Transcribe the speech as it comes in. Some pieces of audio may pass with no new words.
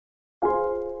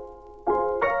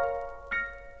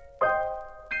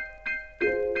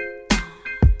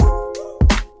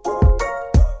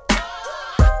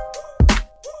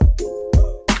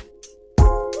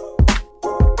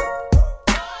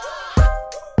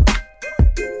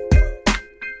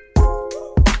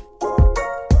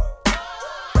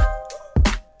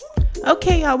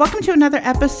Okay, welcome to another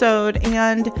episode,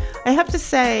 and I have to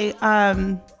say,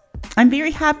 I'm very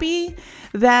happy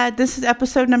that this is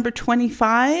episode number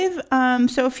 25.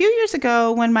 So a few years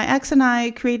ago, when my ex and I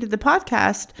created the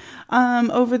podcast,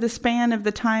 over the span of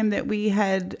the time that we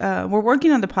had were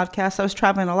working on the podcast, I was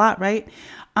traveling a lot, right?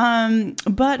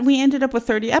 But we ended up with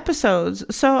 30 episodes.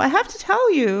 So I have to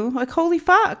tell you, like, holy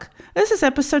fuck, this is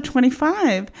episode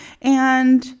 25,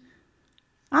 and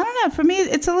I don't know. For me,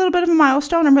 it's a little bit of a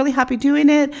milestone. I'm really happy doing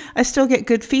it. I still get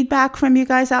good feedback from you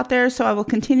guys out there, so I will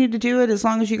continue to do it as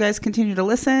long as you guys continue to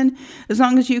listen. As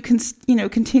long as you can,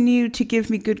 continue to give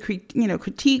me good,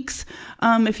 critiques.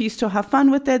 If you still have fun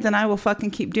with it, then I will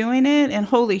fucking keep doing it. And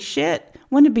holy shit,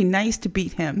 wouldn't it be nice to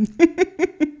beat him?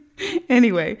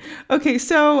 Anyway, okay,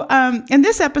 so in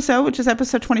this episode, which is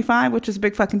episode 25, which is a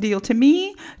big fucking deal to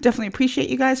me, definitely appreciate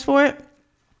you guys for it.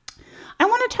 I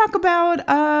want to talk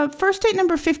about first date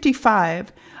number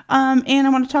 55, and I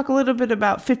want to talk a little bit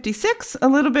about 56, a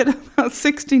little bit about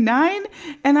 69,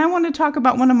 and I want to talk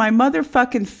about one of my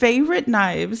motherfucking favorite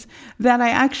knives that I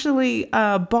actually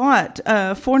bought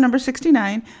for number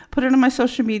 69, put it on my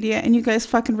social media, and you guys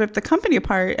fucking ripped the company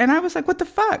apart, and I was like, what the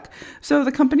fuck? So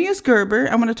the company is Gerber.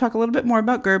 I want to talk a little bit more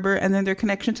about Gerber and then their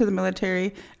connection to the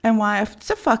military and why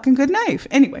it's a fucking good knife.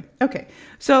 Anyway, okay,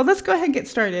 so let's go ahead and get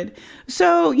started.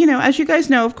 So, as you guys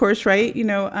know, of course, right,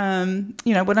 I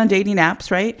went on dating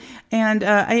apps, right? And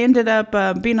I ended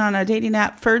up being on a dating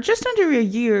app for just under a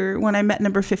year when I met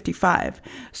number 55.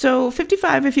 So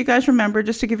 55, if you guys remember,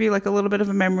 just to give you like a little bit of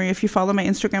a memory, if you follow my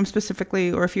Instagram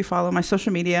specifically, or if you follow my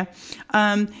social media,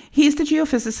 he's the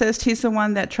geophysicist. He's the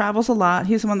one that travels a lot.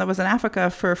 He's the one that was in Africa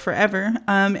for forever.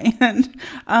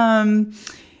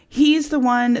 He's the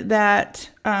one that,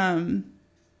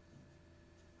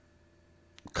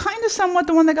 kind of somewhat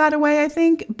the one that got away, I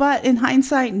think, but in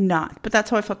hindsight, not. But that's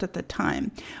how I felt at the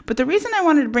time. But the reason I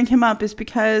wanted to bring him up is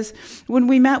because when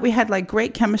we met, we had like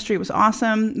great chemistry. It was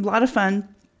awesome, a lot of fun.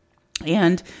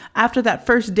 And after that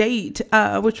first date,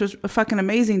 which was a fucking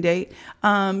amazing date,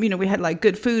 we had like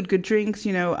good food, good drinks,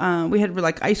 we had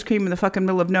like ice cream in the fucking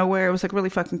middle of nowhere. It was like really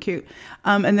fucking cute.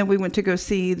 And then we went to go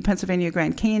see the Pennsylvania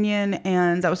Grand Canyon,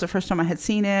 and that was the first time I had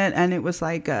seen it. And it was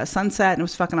like sunset, and it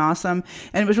was fucking awesome.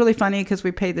 And it was really funny because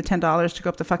we paid the $10 to go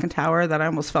up the fucking tower that I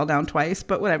almost fell down twice,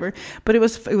 but whatever. But it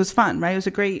was fun, right? It was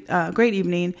a great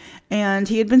evening. And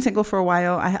he had been single for a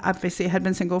while. I obviously had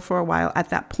been single for a while at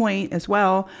that point as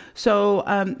well. So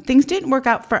things didn't work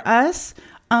out for us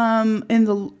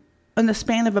in the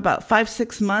span of about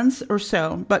 5-6 months or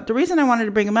so. But the reason I wanted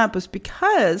to bring him up was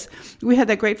because we had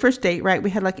that great first date, right? We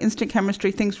had like instant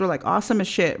chemistry. Things were like awesome as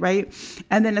shit, right?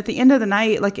 And then at the end of the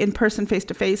night, like in person, face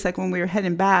to face, like when we were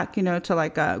heading back, to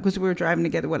like, because we were driving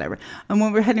together, whatever. And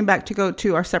when we were heading back to go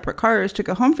to our separate cars to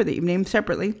go home for the evening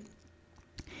separately,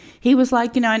 he was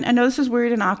like, I know this is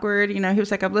weird and awkward. He was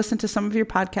like, I've listened to some of your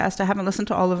podcasts. I haven't listened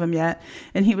to all of them yet.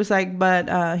 And he was like,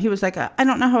 I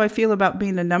don't know how I feel about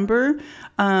being a number,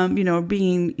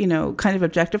 being, kind of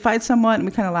objectified somewhat. And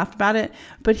we kind of laughed about it.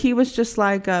 But he was just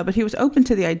like, but he was open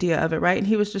to the idea of it, right? And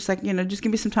he was just like, just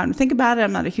give me some time to think about it.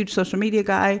 I'm not a huge social media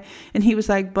guy. And he was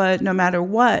like, but no matter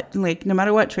what,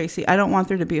 Tracy, I don't want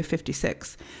there to be a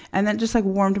 56. And that just like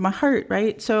warmed my heart,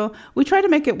 right? So we tried to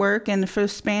make it work. And for a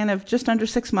span of just under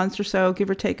 6 months or so, give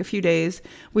or take a few days,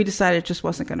 we decided it just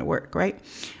wasn't going to work, right?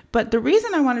 But the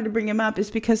reason I wanted to bring him up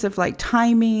is because of like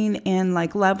timing and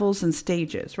like levels and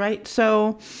stages, right?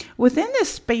 So within this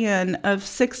span of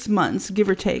 6 months, give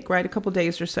or take, right, a couple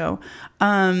days or so,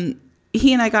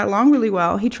 he and I got along really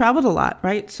well. He traveled a lot,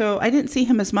 right? So I didn't see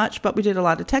him as much, but we did a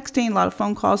lot of texting, a lot of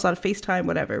phone calls, a lot of FaceTime,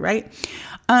 whatever, right?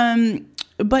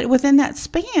 But within that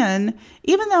span,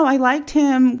 even though I liked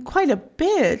him quite a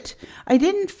bit, I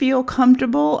didn't feel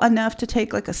comfortable enough to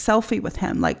take like a selfie with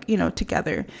him, like,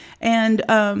 together. And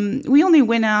we only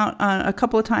went out a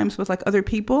couple of times with like other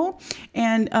people.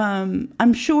 And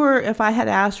I'm sure if I had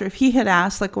asked, or if he had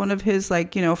asked like one of his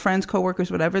like, friends, coworkers,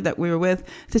 whatever that we were with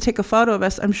to take a photo of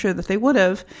us, I'm sure that they would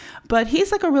have. But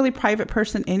he's like a really private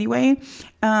person anyway.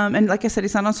 And like I said,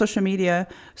 he's not on social media.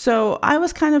 So I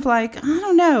was kind of like, I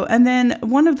don't know. And then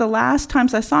one of the last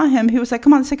times I saw him, he was like,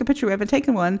 come on, let's take a picture. We haven't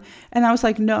taken one. And I was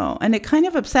like, no. And it kind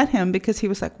of upset him because he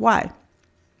was like, why?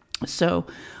 So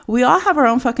we all have our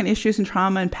own fucking issues and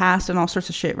trauma and past and all sorts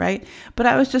of shit, right? But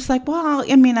I was just like, well,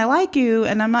 I mean, I like you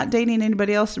and I'm not dating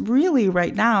anybody else really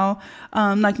right now.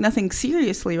 Like nothing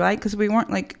seriously, right? Because we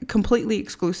weren't like completely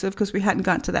exclusive because we hadn't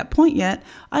gotten to that point yet.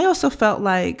 I also felt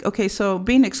like, okay, so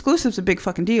being exclusive is a big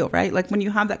fucking deal, right? Like when you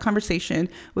have that conversation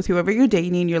with whoever you're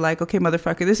dating, you're like, okay,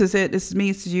 motherfucker, this is it. This is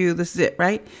me, this is you, this is it,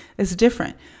 right? It's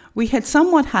different. we had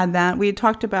somewhat had that. We had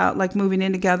talked about like moving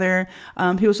in together.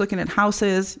 He was looking at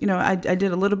houses. You know, I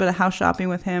did a little bit of house shopping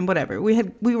with him, whatever.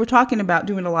 We were talking about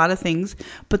doing a lot of things,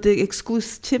 but the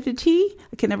exclusivity,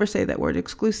 I can never say that word,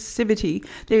 exclusivity,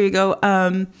 there you go,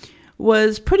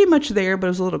 was pretty much there, but it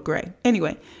was a little gray.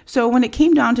 Anyway, so when it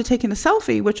came down to taking a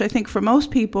selfie, which I think for most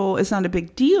people is not a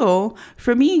big deal,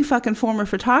 for me, fucking former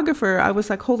photographer, I was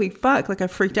like, holy fuck, like I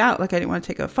freaked out, like I didn't want to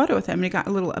take a photo with him, and he got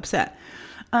a little upset.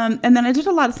 And then I did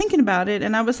a lot of thinking about it,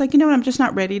 and I was like, you know what, I'm just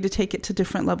not ready to take it to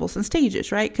different levels and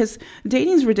stages, right? Because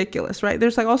dating is ridiculous, right?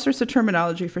 There's like all sorts of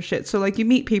terminology for shit. So like you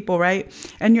meet people, right?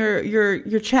 And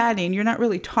you're chatting, you're not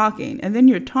really talking, and then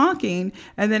you're talking,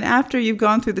 and then after you've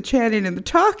gone through the chatting and the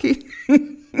talking,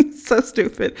 so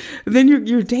stupid. Then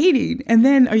you're dating, and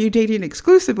then are you dating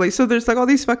exclusively? So there's like all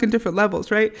these fucking different levels,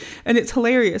 right? And it's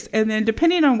hilarious. And then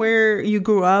depending on where you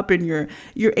grew up and your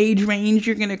age range,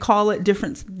 you're going to call it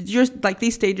different. Just like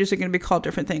these stages are going to be called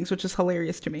different things, which is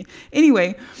hilarious to me.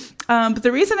 Anyway, but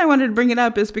the reason I wanted to bring it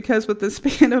up is because with the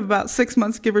span of about 6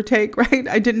 months, give or take, right?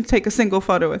 I didn't take a single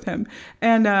photo with him,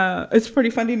 and it's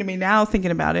pretty funny to me now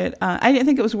thinking about it. I didn't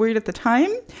think it was weird at the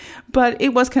time, but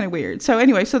it was kind of weird. So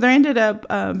anyway, so there ended up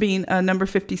being number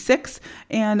 56,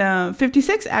 and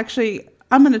 56 actually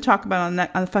I'm going to talk about on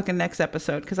the fucking next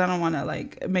episode, because I don't want to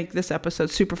like make this episode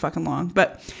super fucking long.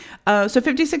 But so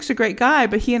 56 is a great guy,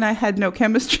 but he and I had no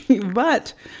chemistry,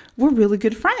 but we're really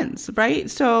good friends, right?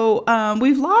 So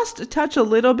we've lost touch a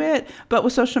little bit, but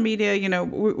with social media, you know,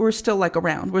 we're still like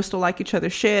around. We're still like each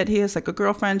other's shit. He has like a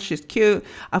girlfriend. She's cute.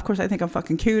 Of course, I think I'm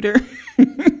fucking cuter.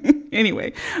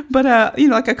 Anyway, but, you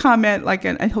know, like a comment, like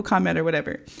and he'll comment or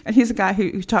whatever. And he's a guy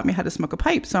who taught me how to smoke a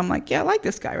pipe. So I'm like, yeah, I like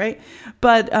this guy, right?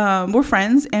 But we're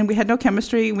friends, and we had no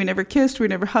chemistry. We never kissed. We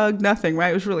never hugged, nothing,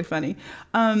 right? It was really funny.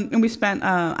 And we spent,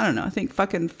 I don't know, I think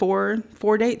fucking four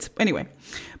dates. Anyway,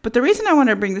 but the reason I want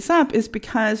to bring this up is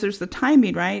because there's the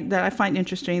timing, right, that I find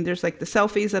interesting. There's like the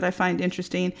selfies that I find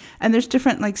interesting, and there's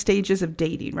different like stages of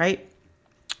dating, right?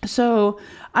 So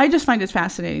I just find it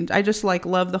fascinating. I just like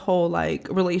love the whole like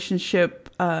relationship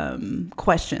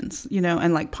questions, you know,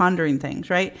 and like pondering things,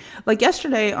 right? Like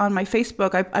yesterday on my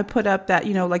Facebook, I put up that,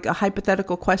 you know, like a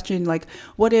hypothetical question, like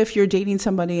what if you're dating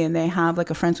somebody and they have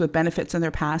like a friends with benefits in their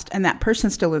past and that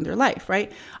person's still in their life,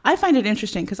 right? I find it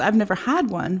interesting because I've never had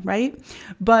one, right?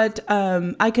 But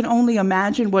I can only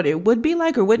imagine what it would be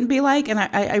like or wouldn't be like. And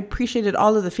I appreciated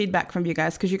all of the feedback from you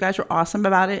guys, because you guys were awesome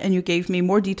about it, and you gave me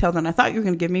more detail than I thought you were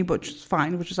going to give me, which is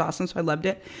fine, which is awesome. So I loved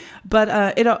it. But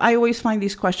I always find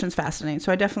these questions fascinating.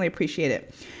 So I definitely appreciate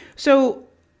it. So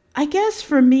I guess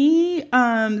for me,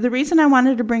 the reason I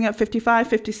wanted to bring up 55,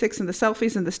 56 and the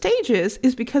selfies and the stages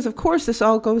is because, of course, this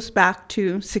all goes back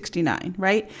to 69,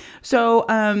 right? So,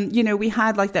 you know, we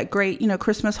had like that great, you know,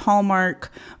 Christmas Hallmark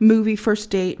movie first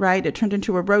date, right? It turned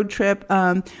into a road trip.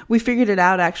 We figured it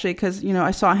out actually because, you know,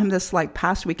 I saw him this like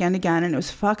past weekend again, and it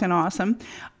was fucking awesome.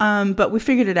 But we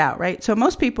figured it out, right? So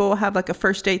most people have like a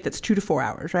first date that's 2 to 4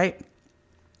 hours, right?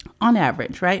 On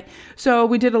average, right? So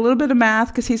we did a little bit of math,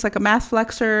 because he's like a math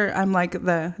flexor. I'm like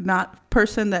the not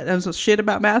person that knows shit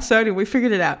about math. So anyway, we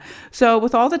figured it out. So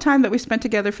with all the time that we spent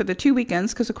together for the 2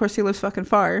 weekends, because of course he lives fucking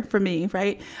far from me,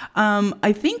 right?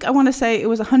 I think I want to say it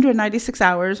was 196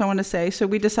 hours, I want to say. So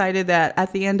we decided that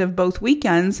at the end of both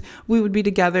weekends, we would be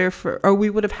together or we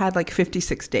would have had like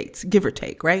 56 dates, give or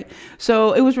take, right?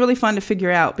 So it was really fun to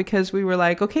figure out, because we were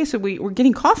like, okay, so we're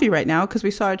getting coffee right now, because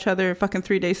we saw each other fucking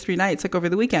 3 days, 3 nights, like over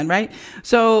the weekend, right?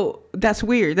 So that's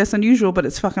weird. That's unusual, but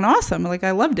it's fucking awesome. Like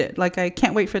I loved it. Like I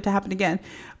can't wait for it to happen again.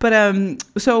 But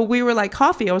so we were like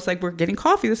coffee. I was like, we're getting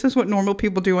coffee. This is what normal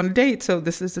people do on a date. So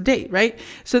this is a date, right?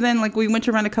 So then like we went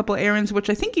to run a couple of errands, which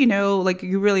I think, you know, like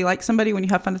you really like somebody when you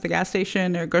have fun at the gas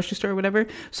station or grocery store or whatever.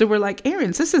 So we're like,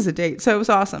 errands, this is a date. So it was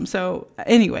awesome. So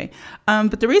anyway,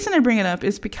 but the reason I bring it up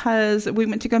is because we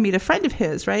went to go meet a friend of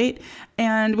his, right?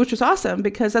 And which was awesome,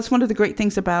 because that's one of the great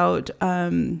things about,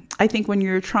 I think when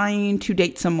you're trying to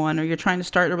date someone or you're trying to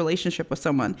start a relationship with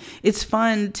someone, it's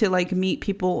fun to like meet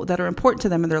people that are important to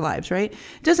them in their lives, right?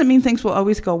 It doesn't mean things will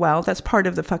always go well. That's part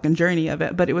of the fucking journey of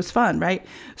it, but it was fun, right?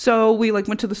 So we like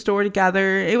went to the store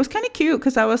together. It was kind of cute,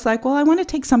 because I was like, well, I want to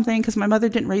take something, because my mother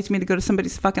didn't raise me to go to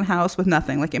somebody's fucking house with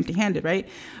nothing, like empty handed, right?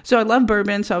 So I love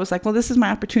bourbon. So I was like, well, this is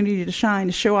my opportunity to shine,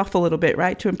 to show off a little bit,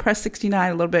 right? To impress 69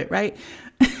 a little bit, right?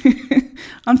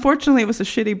 Unfortunately, it was a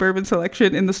shitty bourbon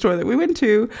selection in the store that we went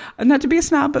to. Not to be a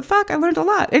snob, but fuck, I learned a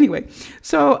lot. Anyway,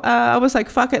 so I was like,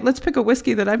 fuck it, let's pick a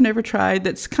whiskey that I've never tried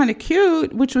that's kind of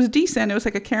cute, which was decent. It was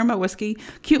like a caramel whiskey,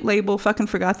 cute label, fucking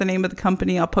forgot the name of the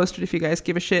company. I'll post it if you guys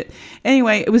give a shit.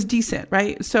 Anyway, it was decent,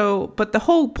 right? So, but the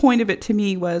whole point of it to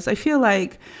me was, I feel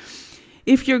like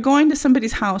if you're going to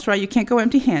somebody's house, right, you can't go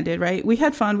empty-handed, right? We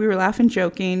had fun. We were laughing,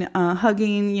 joking,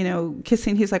 hugging,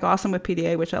 kissing. He's like awesome with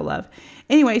PDA, which I love.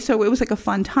 Anyway, so it was like a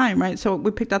fun time, right? So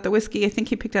we picked out the whiskey. I think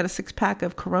he picked out a 6-pack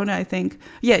of Corona, I think.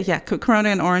 Yeah, Corona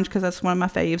and orange, because that's one of my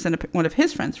faves and one of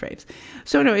his friends' faves.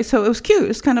 So anyway, so it was cute.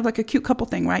 It's kind of like a cute couple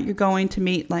thing, right? You're going to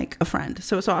meet like a friend.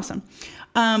 So it's awesome.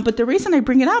 But the reason I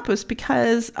bring it up was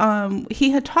because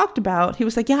he had talked about, he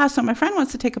was like, yeah, so my friend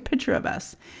wants to take a picture of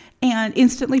us. And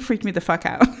instantly freaked me the fuck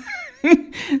out.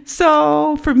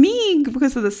 So for me,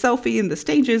 because of the selfie and the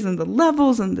stages and the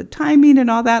levels and the timing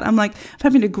and all that, I'm like, I'm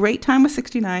having a great time with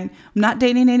 69. I'm not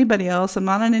dating anybody else. I'm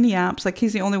not on any apps. Like,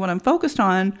 he's the only one I'm focused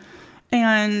on.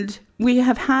 And we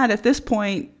have had at this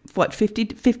point,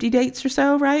 50 dates or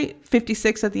so, right?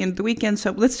 56 at the end of the weekend.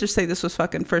 So let's just say this was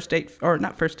fucking first date, or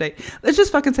not first date. Let's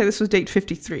just fucking say this was date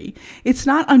 53. It's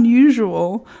not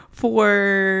unusual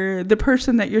for the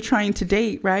person that you're trying to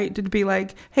date, right, to be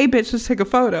like, hey, bitch, let's take a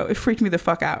photo. It freaked me the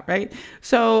fuck out, right?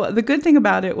 So the good thing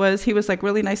about it was he was like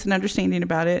really nice and understanding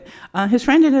about it. His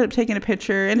friend ended up taking a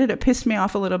picture, ended up pissed me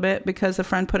off a little bit because a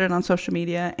friend put it on social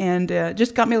media and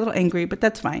just got me a little angry, but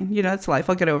that's fine. That's life.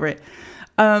 I'll get over it.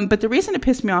 But the reason it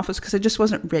pissed me off was because I just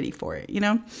wasn't ready for it,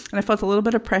 and I felt a little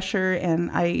bit of pressure and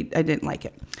I didn't like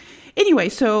it. Anyway,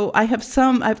 so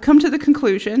I've come to the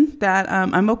conclusion that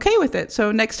I'm okay with it.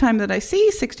 So next time that I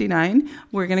see 69,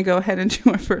 we're going to go ahead and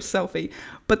do our first selfie.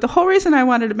 But the whole reason I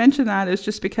wanted to mention that is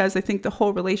just because I think the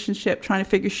whole relationship, trying to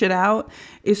figure shit out,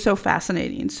 is so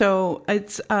fascinating. So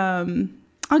it's, I'll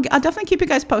definitely keep you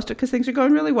guys posted because things are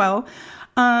going really well.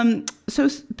 So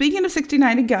speaking of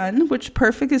 69 again, which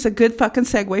perfect is a good fucking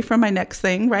segue for my next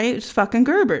thing, right? It's fucking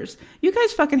Gerbers. You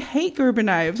guys fucking hate Gerber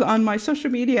knives on my social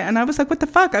media. And I was like, what the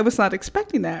fuck? I was not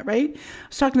expecting that, right? I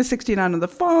was talking to 69 on the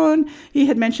phone. He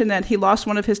had mentioned that he lost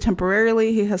one of his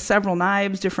temporarily. He has several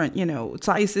knives, different,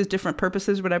 sizes, different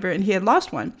purposes, whatever. And he had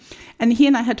lost one. And he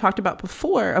and I had talked about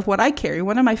before of what I carry.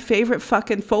 One of my favorite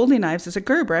fucking folding knives is a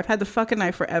Gerber. I've had the fucking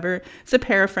knife forever. It's a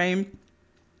Paraframe.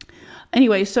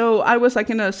 Anyway, so I was like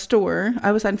in a store.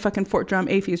 I was in fucking Fort Drum,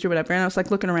 AFES or whatever. And I was like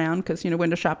looking around because,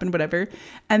 window shopping, whatever.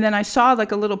 And then I saw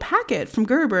like a little packet from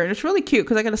Gerber. And it's really cute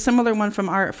because I got a similar one from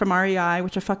REI,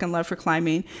 which I fucking love for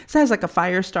climbing. So it has like a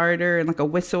fire starter and like a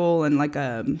whistle and like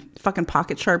a fucking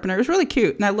pocket sharpener. It was really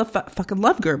cute. And I fucking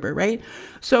love Gerber, right?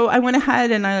 So I went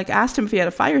ahead and I like asked him if he had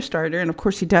a fire starter. And of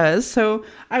course he does. So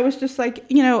I was just like,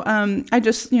 I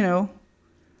just, in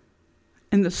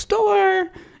the store,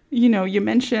 you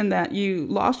mentioned that you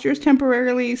lost yours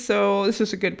temporarily, so this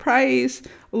is a good price.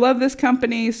 Love this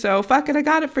company, so fuck it, I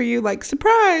got it for you, like,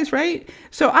 surprise, right?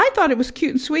 So I thought it was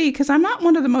cute and sweet because I'm not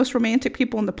one of the most romantic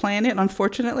people on the planet,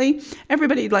 unfortunately.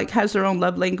 Everybody, like, has their own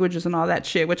love languages and all that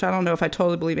shit, which I don't know if I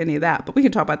totally believe any of that, but we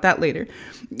can talk about that later.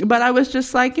 But I was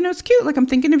just like, it's cute. Like, I'm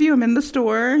thinking of you. I'm in the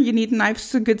store. You need a knife.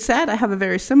 It's a good set. I have a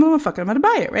very similar one. Fuck it, I'm going to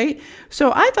buy it, right?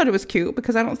 So I thought it was cute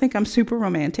because I don't think I'm super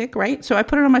romantic, right? So I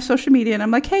put it on my social media and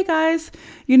I'm like, hey, guys,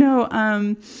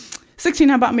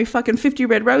 69 bought me fucking 50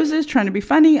 red roses trying to be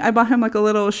funny. I bought him like a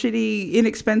little shitty,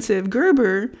 inexpensive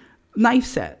Gerber knife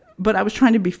set. But I was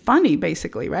trying to be funny,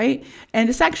 basically, right? And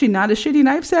it's actually not a shitty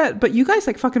knife set, but you guys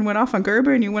like fucking went off on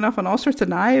Gerber and you went off on all sorts of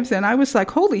knives. And I was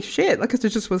like, holy shit, like I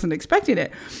just wasn't expecting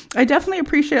it. I definitely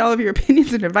appreciate all of your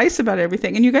opinions and advice about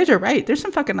everything. And you guys are right. There's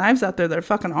some fucking knives out there that are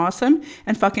fucking awesome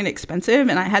and fucking expensive.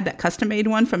 And I had that custom made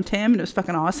one from Tim and it was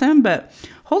fucking awesome. But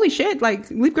holy shit, like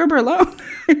leave Gerber alone.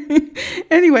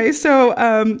 Anyway, so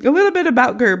a little bit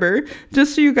about Gerber,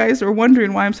 just so you guys are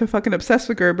wondering why I'm so fucking obsessed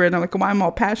with Gerber and why I'm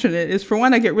all passionate, is for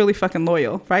one, I get really fucking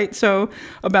loyal, right? So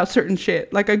about certain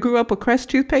shit. Like I grew up with Crest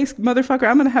toothpaste, motherfucker.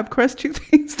 I'm going to have Crest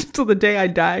toothpaste until the day I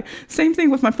die. Same thing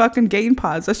with my fucking Gain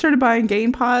Pods. I started buying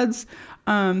Gain Pods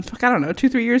I don't know,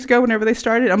 2-3 years ago, whenever they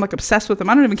started. I'm like obsessed with them.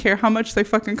 I don't even care how much they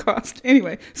fucking cost.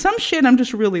 Anyway, some shit I'm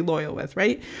just really loyal with,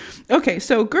 right? Okay,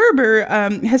 so Gerber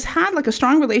has had like a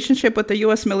strong relationship with the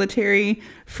U.S. military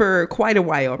for quite a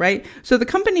while, right? So the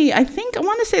company, I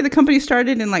want to say the company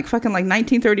started in like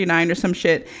 1939 or some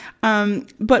shit.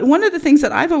 But one of the things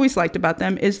that I've always liked about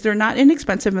them is they're not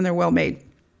inexpensive and they're well made.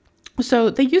 So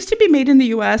they used to be made in the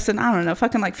U.S. and I don't know,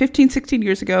 15, 16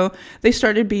 years ago, they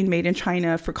started being made in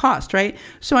China for cost, right?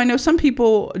 So I know some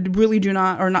people really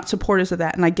are not supporters of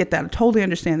that. And I get that. I totally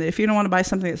understand that. If you don't want to buy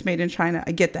something that's made in China,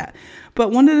 I get that.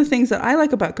 But one of the things that I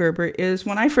like about Gerber is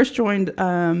when I first joined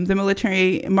the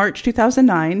military in March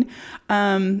 2009,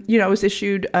 I was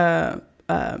issued a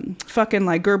fucking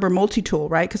like Gerber multi-tool,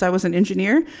 right? Because I was an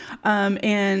engineer.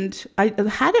 And I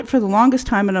had it for the longest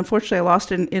time, and unfortunately I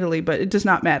lost it in Italy, but it does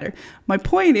not matter. My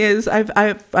point is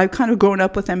I've kind of grown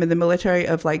up with them in the military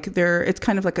of like it's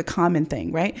kind of like a common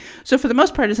thing, right? So for the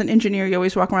most part, as an engineer, you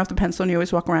always walk around with a pencil, and you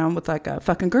always walk around with like a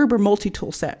fucking Gerber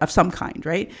multi-tool set of some kind,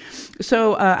 right?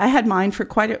 So I had mine for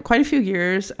quite a few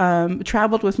years.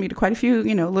 Traveled with me to quite a few,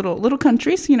 little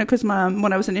countries, because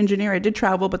when I was an engineer, I did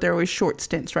travel, but they're always short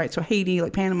stints, right? So Haiti,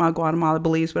 like Panama, Guatemala,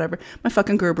 Belize, whatever. My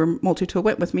fucking Gerber multi-tool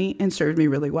went with me and served me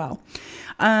really well.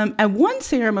 At one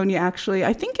ceremony, actually,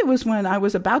 I think it was when I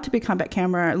was about to be combat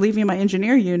camera, leaving my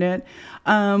engineer unit,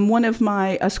 one of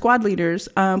my squad leaders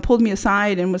pulled me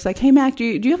aside and was like, "Hey, Mac, do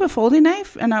you have a folding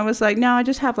knife?" And I was like, "No, I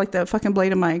just have like the fucking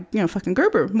blade of my, fucking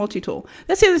Gerber multi-tool."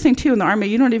 That's the other thing too in the Army.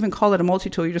 You don't even call it a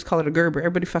multi-tool. You just call it a Gerber.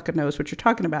 Everybody fucking knows what you're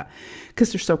talking about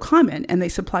because they're so common and they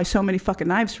supply so many fucking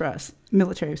knives for us,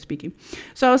 military speaking.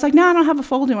 So I was like, "No, I don't have a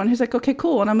folding one." He's like, "Okay,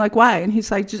 cool." And I'm like, "Why?" And he's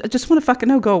like, I just want to fucking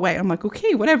know, go away. I'm like,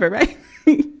 "Okay, whatever," right?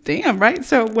 Damn, right?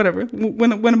 So whatever.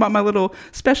 Went about my little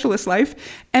specialist life.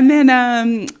 And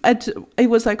then it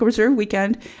was like a reserve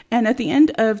weekend. And at the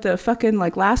end of the fucking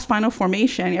like last final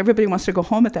formation, everybody wants to go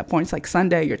home at that point. It's like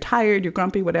Sunday. You're tired. You're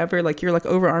grumpy, whatever. Like you're like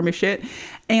over Army shit.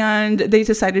 And they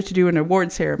decided to do an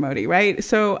award ceremony, right?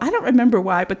 So I don't remember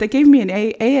why, but they gave me an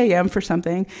AAM for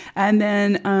something. And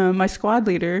then my squad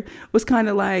leader was kind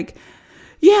of like,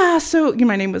 "Yeah, so,"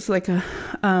 my name was like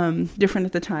different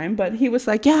at the time, but he was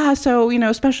like, "Yeah, so,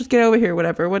 specials, get over here,"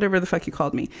 whatever the fuck you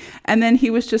called me. And then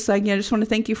he was just like, "I just want to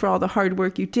thank you for all the hard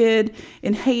work you did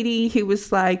in Haiti." He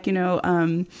was like, it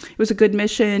was a good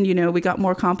mission. We got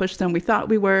more accomplished than we thought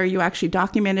we were. You actually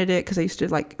documented it, because I used to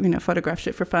like, photograph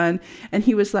shit for fun. And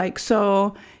he was like,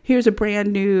 "So here's a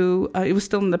brand new, it was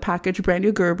still in the package, brand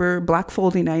new Gerber, black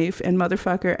folding knife, and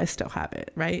motherfucker, I still have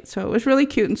it," right? So it was really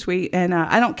cute and sweet, and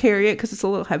I don't carry it because it's a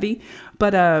little heavy,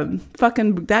 but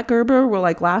fucking that Gerber will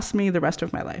like last me the rest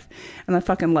of my life, and I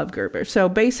fucking love Gerber. So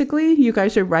basically, you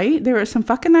guys are right. There are some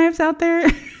fucking knives out there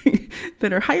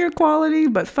that are higher quality,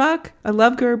 but fuck, I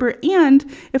love Gerber, and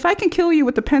if I can kill you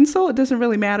with the pencil, it doesn't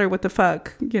really matter what the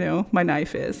fuck, my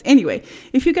knife is. Anyway,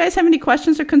 if you guys have any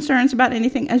questions or concerns about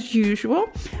anything, as usual,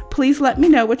 please let me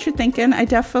know what you're thinking. I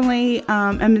definitely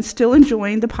am still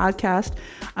enjoying the podcast.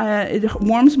 It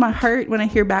warms my heart when I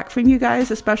hear back from you guys,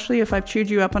 especially if I've cheered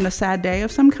you up on a sad day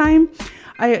of some kind.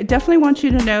 I definitely want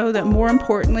you to know that, more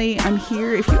importantly, I'm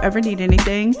here if you ever need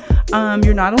anything.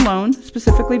 You're not alone,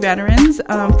 specifically veterans.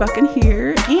 Fucking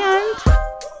here. And